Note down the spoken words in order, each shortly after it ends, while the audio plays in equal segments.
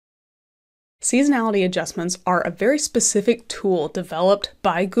Seasonality adjustments are a very specific tool developed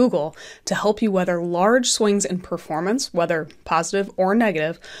by Google to help you weather large swings in performance, whether positive or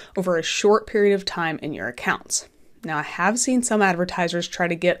negative, over a short period of time in your accounts. Now, I have seen some advertisers try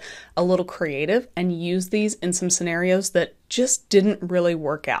to get a little creative and use these in some scenarios that just didn't really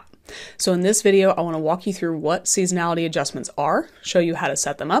work out. So in this video, I want to walk you through what seasonality adjustments are, show you how to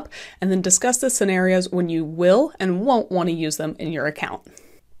set them up, and then discuss the scenarios when you will and won't want to use them in your account.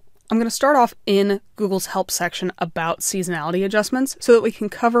 I'm going to start off in Google's help section about seasonality adjustments so that we can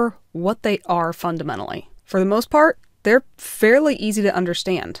cover what they are fundamentally. For the most part, they're fairly easy to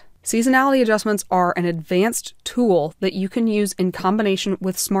understand. Seasonality adjustments are an advanced tool that you can use in combination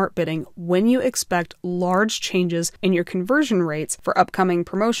with smart bidding when you expect large changes in your conversion rates for upcoming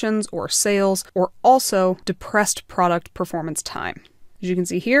promotions or sales, or also depressed product performance time. As you can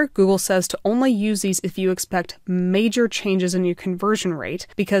see here, Google says to only use these if you expect major changes in your conversion rate,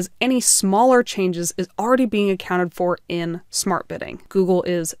 because any smaller changes is already being accounted for in smart bidding. Google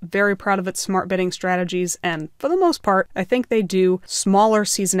is very proud of its smart bidding strategies, and for the most part, I think they do smaller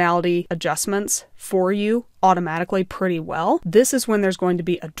seasonality adjustments for you automatically pretty well. This is when there's going to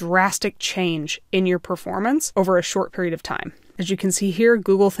be a drastic change in your performance over a short period of time. As you can see here,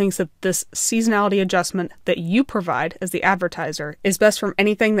 Google thinks that this seasonality adjustment that you provide as the advertiser is best from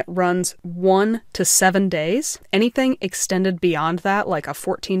anything that runs 1 to 7 days. Anything extended beyond that, like a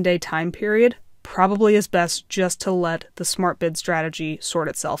 14-day time period, probably is best just to let the smart bid strategy sort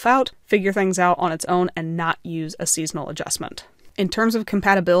itself out, figure things out on its own, and not use a seasonal adjustment. In terms of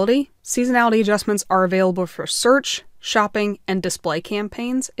compatibility, seasonality adjustments are available for search, shopping, and display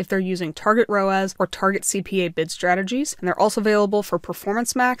campaigns if they're using target ROAS or target CPA bid strategies, and they're also available for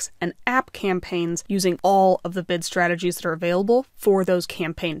performance max and app campaigns using all of the bid strategies that are available for those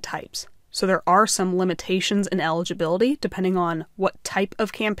campaign types. So there are some limitations in eligibility depending on what type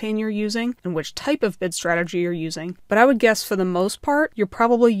of campaign you're using and which type of bid strategy you're using, but I would guess for the most part, you're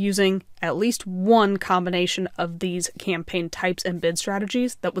probably using at least one combination of these campaign types and bid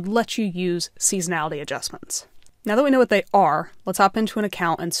strategies that would let you use seasonality adjustments. Now that we know what they are, let's hop into an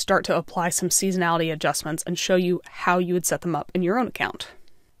account and start to apply some seasonality adjustments and show you how you would set them up in your own account.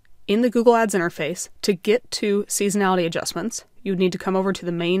 In the Google Ads interface, to get to seasonality adjustments, you would need to come over to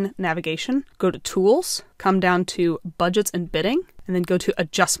the main navigation, go to Tools, come down to Budgets and Bidding, and then go to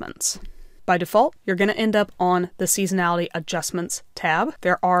Adjustments. By default, you're going to end up on the Seasonality Adjustments tab.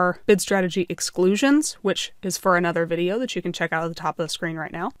 There are bid strategy exclusions, which is for another video that you can check out at the top of the screen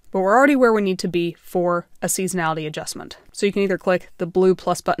right now. But we're already where we need to be for a seasonality adjustment. So you can either click the blue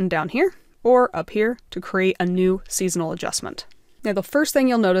plus button down here or up here to create a new seasonal adjustment. Now, the first thing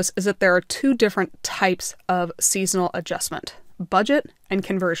you'll notice is that there are two different types of seasonal adjustment: budget and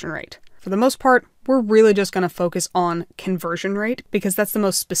conversion rate. For the most part, we're really just going to focus on conversion rate because that's the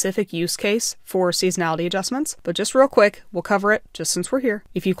most specific use case for seasonality adjustments. But just real quick, we'll cover it just since we're here.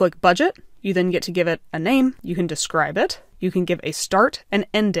 If you click budget, you then get to give it a name. You can describe it. You can give a start and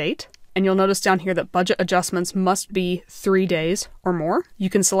end date. And you'll notice down here that budget adjustments must be 3 days or more. You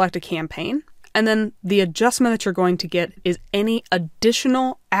can select a campaign. And then the adjustment that you're going to get is any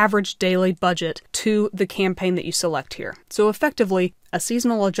additional average daily budget to the campaign that you select here. So effectively, a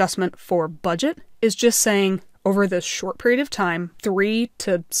seasonal adjustment for budget is just saying, over this short period of time, 3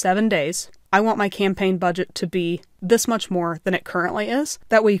 to 7 days, I want my campaign budget to be this much more than it currently is.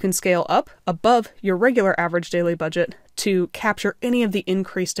 That way you can scale up above your regular average daily budget to capture any of the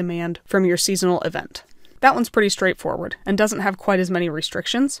increased demand from your seasonal event. That one's pretty straightforward and doesn't have quite as many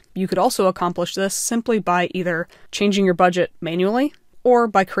restrictions. You could also accomplish this simply by either changing your budget manually or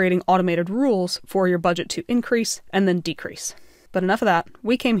by creating automated rules for your budget to increase and then decrease. But enough of that.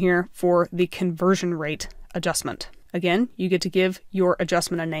 We came here for the conversion rate adjustment. Again, you get to give your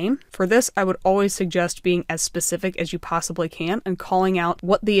adjustment a name. For this, I would always suggest being as specific as you possibly can and calling out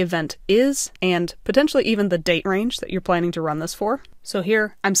what the event is and potentially even the date range that you're planning to run this for. So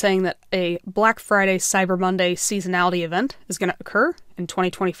here, I'm saying that a Black Friday, Cyber Monday seasonality event is going to occur in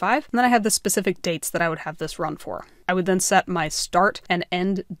 2025, and then I have the specific dates that I would have this run for. I would then set my start and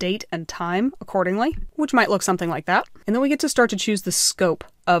end date and time accordingly, which might look something like that. And then we get to start to choose the scope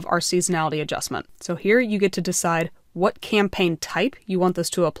of our seasonality adjustment. So here you get to decide what campaign type you want this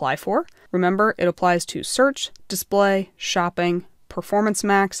to apply for. Remember, it applies to search, display, shopping, performance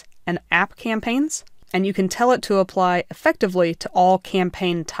max, and app campaigns. And you can tell it to apply effectively to all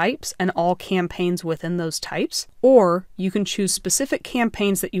campaign types and all campaigns within those types, or you can choose specific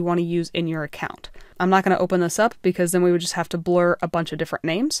campaigns that you want to use in your account. I'm not going to open this up because then we would just have to blur a bunch of different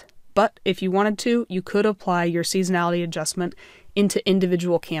names. But if you wanted to, you could apply your seasonality adjustment into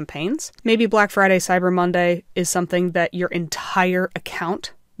individual campaigns. Maybe Black Friday, Cyber Monday is something that your entire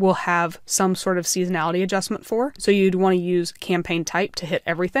account will have some sort of seasonality adjustment for. So you'd want to use campaign type to hit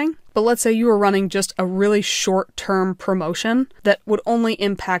everything. But let's say you were running just a really short-term promotion that would only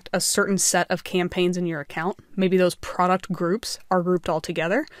impact a certain set of campaigns in your account. Maybe those product groups are grouped all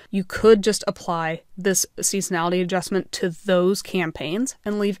together. You could just apply this seasonality adjustment to those campaigns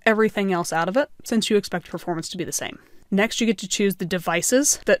and leave everything else out of it, since you expect performance to be the same. Next, you get to choose the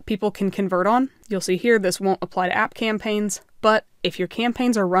devices that people can convert on. You'll see here this won't apply to app campaigns, but if your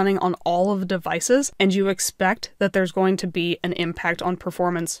campaigns are running on all of the devices and you expect that there's going to be an impact on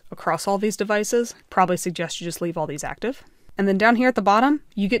performance across all these devices, probably suggest you just leave all these active. And then down here at the bottom,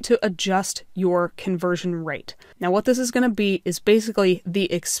 you get to adjust your conversion rate. Now what this is going to be is basically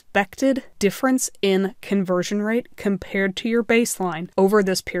the expected difference in conversion rate compared to your baseline over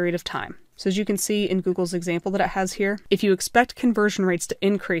this period of time. So as you can see in Google's example that it has here, if you expect conversion rates to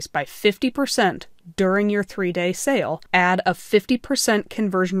increase by 50% during your 3-day sale, add a 50%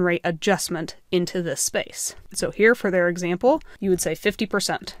 conversion rate adjustment into this space. So here for their example, you would say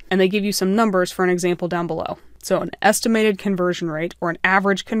 50%, and they give you some numbers for an example down below. So an estimated conversion rate, or an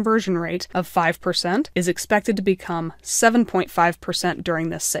average conversion rate of 5%, is expected to become 7.5% during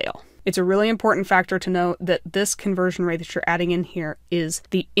this sale. It's a really important factor to note that this conversion rate that you're adding in here is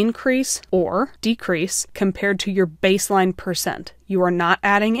the increase or decrease compared to your baseline percent. You are not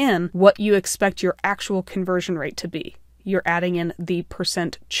adding in what you expect your actual conversion rate to be. You're adding in the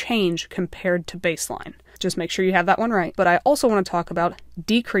percent change compared to baseline. Just make sure you have that one right. But I also want to talk about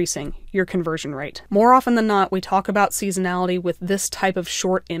decreasing your conversion rate. More often than not, we talk about seasonality with this type of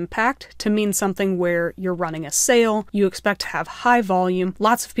short impact to mean something where you're running a sale, you expect to have high volume,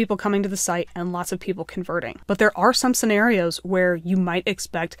 lots of people coming to the site, and lots of people converting. But there are some scenarios where you might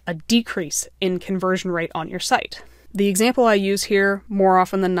expect a decrease in conversion rate on your site. The example I use here, more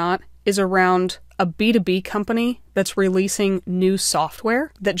often than not, is around a B2B company that's releasing new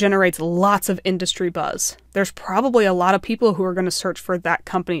software that generates lots of industry buzz. There's probably a lot of people who are going to search for that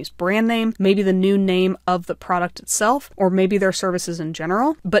company's brand name, maybe the new name of the product itself, or maybe their services in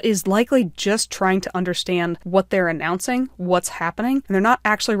general, but is likely just trying to understand what they're announcing, what's happening, and they're not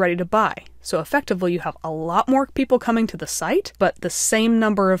actually ready to buy. So effectively, you have a lot more people coming to the site, but the same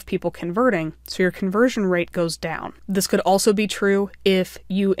number of people converting, so your conversion rate goes down. This could also be true if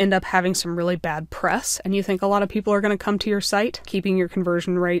you end up having some really bad press and you think a lot of people are going to come to your site, keeping your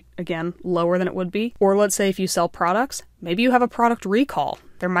conversion rate, again, lower than it would be. Or let's say if you sell products, maybe you have a product recall.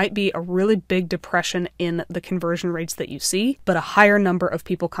 There might be a really big depression in the conversion rates that you see, but a higher number of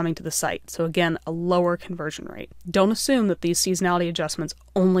people coming to the site. So again, a lower conversion rate. Don't assume that these seasonality adjustments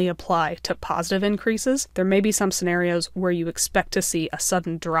only apply to positive increases. There may be some scenarios where you expect to see a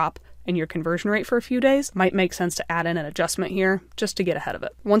sudden drop in your conversion rate for a few days. Might make sense to add in an adjustment here just to get ahead of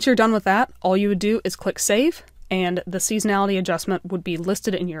it. Once you're done with that, all you would do is click Save, and the seasonality adjustment would be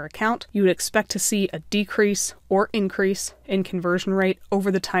listed in your account. You would expect to see a decrease or increase in conversion rate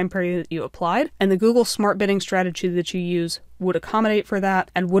over the time period that you applied, and the Google Smart Bidding strategy that you use would accommodate for that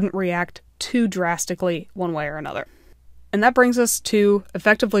and wouldn't react too drastically one way or another. And that brings us to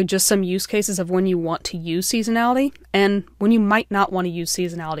effectively just some use cases of when you want to use seasonality and when you might not want to use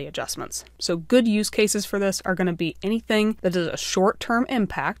seasonality adjustments. So good use cases for this are going to be anything that is a short-term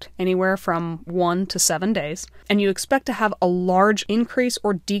impact, anywhere from 1 to 7 days, and you expect to have a large increase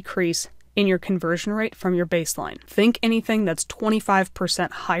or decrease in your conversion rate from your baseline. Think anything that's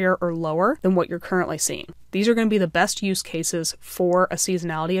 25% higher or lower than what you're currently seeing. These are going to be the best use cases for a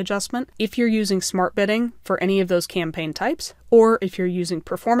seasonality adjustment if you're using smart bidding for any of those campaign types, or if you're using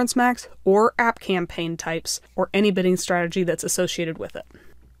Performance Max or app campaign types, or any bidding strategy that's associated with it.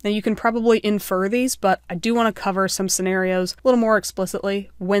 Now you can probably infer these, but I do want to cover some scenarios a little more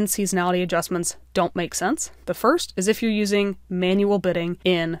explicitly when seasonality adjustments don't make sense. The first is if you're using manual bidding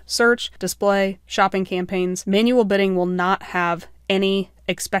in search, display, shopping campaigns. Manual bidding will not have any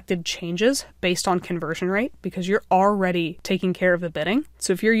expected changes based on conversion rate because you're already taking care of the bidding.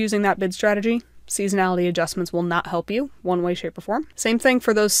 So if you're using that bid strategy, seasonality adjustments will not help you one way, shape, or form. Same thing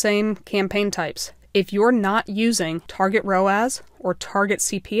for those same campaign types. If you're not using target ROAS or target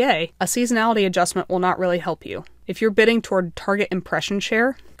CPA, a seasonality adjustment will not really help you. If you're bidding toward target impression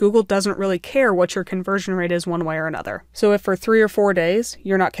share, Google doesn't really care what your conversion rate is one way or another. So if for 3 or 4 days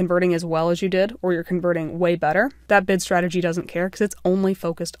you're not converting as well as you did, or you're converting way better, that bid strategy doesn't care because it's only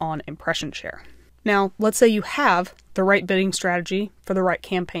focused on impression share. Now, let's say you have the right bidding strategy for the right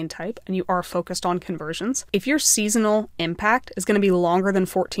campaign type and you are focused on conversions. If your seasonal impact is going to be longer than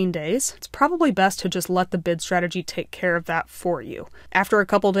 14 days, it's probably best to just let the bid strategy take care of that for you. After a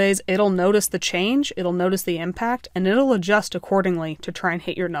couple days, it'll notice the change, it'll notice the impact, and it'll adjust accordingly to try and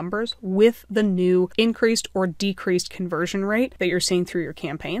hit your numbers with the new increased or decreased conversion rate that you're seeing through your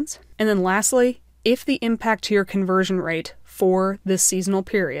campaigns. And then lastly, if the impact to your conversion rate for this seasonal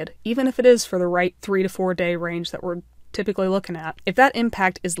period, even if it is for the right 3 to 4 day range that we're typically looking at, if that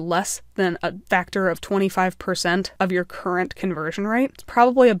impact is less than a factor of 25% of your current conversion rate, it's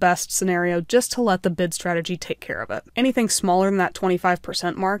probably a best scenario just to let the bid strategy take care of it. Anything smaller than that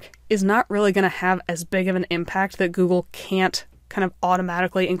 25% mark is not really going to have as big of an impact that Google can't kind of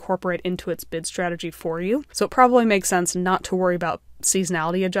automatically incorporate into its bid strategy for you. So it probably makes sense not to worry about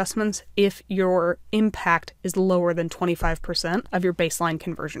seasonality adjustments if your impact is lower than 25% of your baseline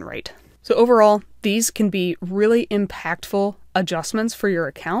conversion rate. So overall, these can be really impactful adjustments for your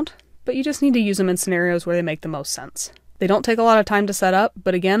account, but you just need to use them in scenarios where they make the most sense. They don't take a lot of time to set up,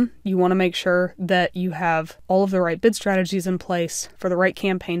 but again, you want to make sure that you have all of the right bid strategies in place for the right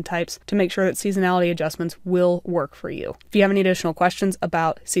campaign types to make sure that seasonality adjustments will work for you. If you have any additional questions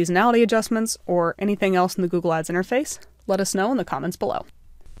about seasonality adjustments or anything else in the Google Ads interface, let us know in the comments below.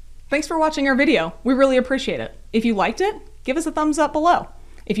 Thanks for watching our video. We really appreciate it. If you liked it, give us a thumbs up below.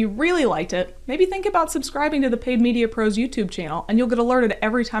 If you really liked it, maybe think about subscribing to the Paid Media Pros YouTube channel and you'll get alerted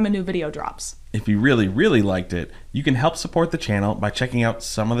every time a new video drops. If you really liked it, you can help support the channel by checking out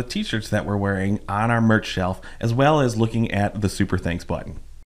some of the t-shirts that we're wearing on our merch shelf, as well as looking at the Super Thanks button.